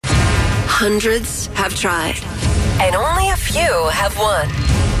Hundreds have tried, And only a few have won.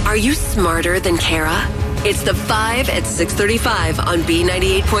 Are you smarter than Kara? It's the 5 at 6:35 on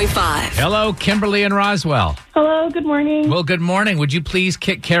B98.5. Hello, Kimberly and Roswell. Hello, good morning. Well, good morning. Would you please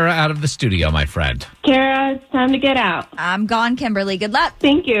kick Kara out of the studio, my friend? Kara, it's time to get out. I'm gone, Kimberly. Good luck.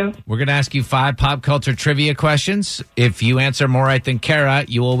 Thank you. We're going to ask you 5 pop culture trivia questions. If you answer more right than Kara,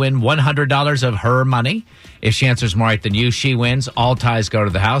 you will win $100 of her money. If she answers more right than you, she wins. All ties go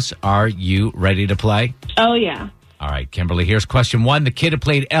to the house. Are you ready to play? Oh, yeah. All right, Kimberly, here's question 1. The kid who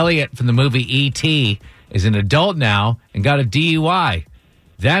played Elliot from the movie E.T. is an adult now and got a DUI.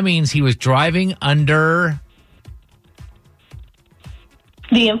 That means he was driving under...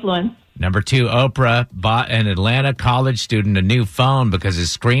 The influence. Number 2, Oprah bought an Atlanta college student a new phone because his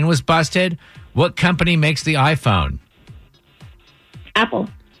screen was busted. What company makes the iPhone? Apple.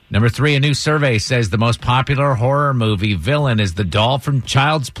 Number 3, a new survey says the most popular horror movie villain is the doll from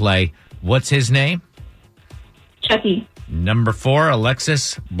Child's Play. What's his name? Chucky. Number 4,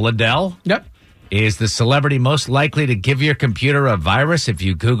 Alexis Bledel. Yep. Is the celebrity most likely to give your computer a virus if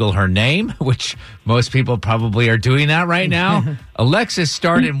you Google her name, which most people probably are doing that right now? Alexis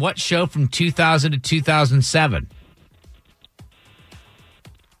starred in what show from 2000 to 2007?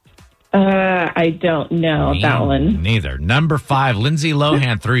 I don't know that one. Neither. Number 5, Lindsay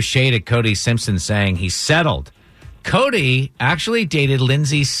Lohan threw shade at Cody Simpson saying he settled. Cody actually dated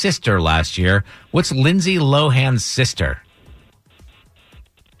Lindsay's sister last year. What's Lindsay Lohan's sister?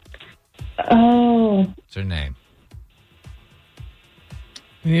 Oh. What's her name?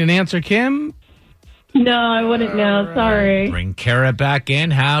 You need an answer, Kim? No, I wouldn't know. Sorry. Bring Kara back in.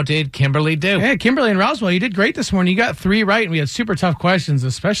 How did Kimberly do? Hey, Kimberly and Roswell, you did great this morning. You got 3 right, and we had super tough questions,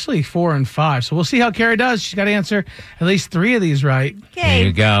 especially 4 and 5. So we'll see how Kara does. She's got to answer at least 3 of these right. There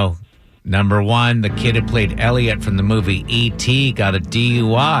you go. Number 1, the kid who played Elliot from the movie E.T. got a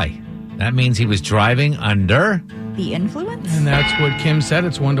DUI. That means he was driving under... The influence? And that's what Kim said.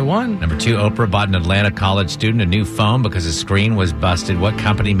 It's 1-1. Number 2, Oprah bought an Atlanta college student a new phone because his screen was busted. What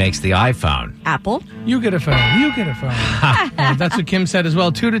company makes the iPhone? Apple. You get a phone. You get a phone. That's what Kim said as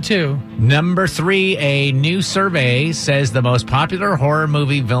well. 2-2. Number 3, a new survey says the most popular horror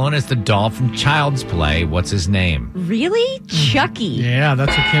movie villain is the doll from Child's Play. What's his name? Really? Chucky. Yeah,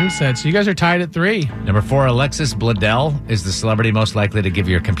 that's what Kim said. So you guys are tied at 3. Number 4, Alexis Bledel is the celebrity most likely to give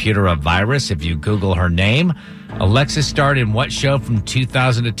your computer a virus if you Google her name. Alexis starred in what show from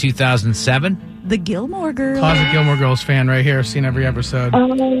 2000 to 2007? The Gilmore Girls. Closet Gilmore Girls fan right here. I've seen every episode.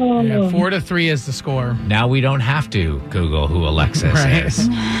 Oh. Yeah, 4-3 is the score. Now we don't have to Google who Alexis is.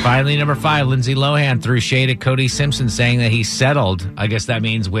 Finally, number 5, Lindsay Lohan threw shade at Cody Simpson saying that he settled. I guess that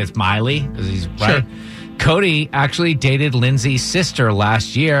means with Miley, because he's right. Sure. Cody actually dated Lindsay's sister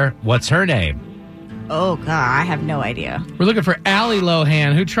last year. What's her name? Oh, God, I have no idea. We're looking for Allie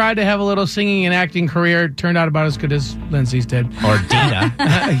Lohan, who tried to have a little singing and acting career. Turned out about as good as Lindsay's did. Or Dina.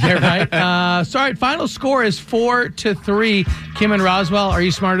 Yeah, right. Sorry, final score is 4-3. Kim and Roswell, are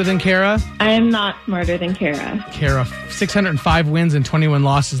you smarter than Kara? I am not smarter than Kara. Kara, 605 wins and 21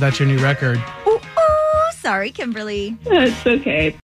 losses. That's your new record. Ooh, sorry, Kimberly. It's okay.